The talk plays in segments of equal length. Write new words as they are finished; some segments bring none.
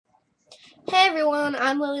Hey everyone,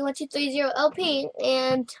 I'm Lily1230LP,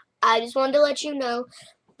 and I just wanted to let you know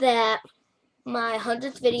that my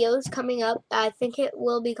 100th video is coming up. I think it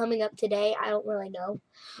will be coming up today. I don't really know.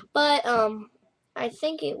 But, I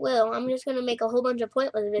think it will. I'm just going to make a whole bunch of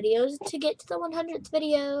pointless videos to get to the 100th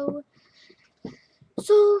video.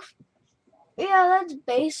 So, yeah, that's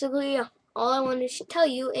basically all I wanted to tell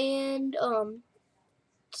you, and,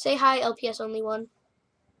 say hi, LPS only one.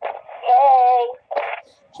 Hey.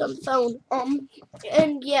 She's on the phone.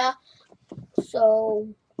 And yeah, so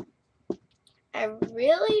I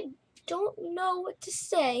really don't know what to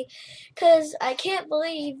say because I can't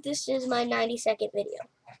believe this is my 90-second video.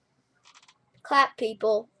 Clap,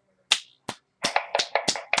 people.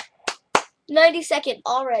 90-second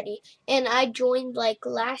already, and I joined like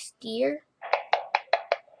last year.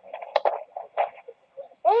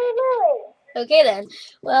 Okay then.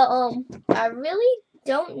 Well, I really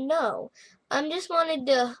don't know. I just wanted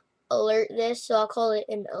to alert this, so I'll call it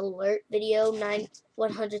an alert video.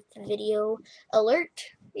 100th video alert.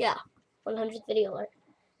 Yeah, 100th video alert.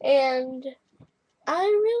 And I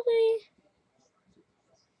really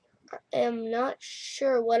am not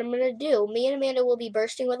sure what I'm gonna do. Me and Amanda will be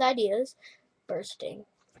bursting with ideas. Bursting.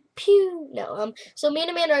 Pew! No, so me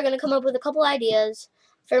and Amanda are gonna come up with a couple ideas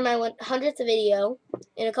for my 100th video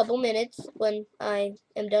in a couple minutes when I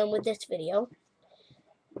am done with this video.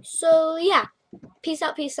 So yeah, peace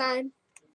out, peace sign.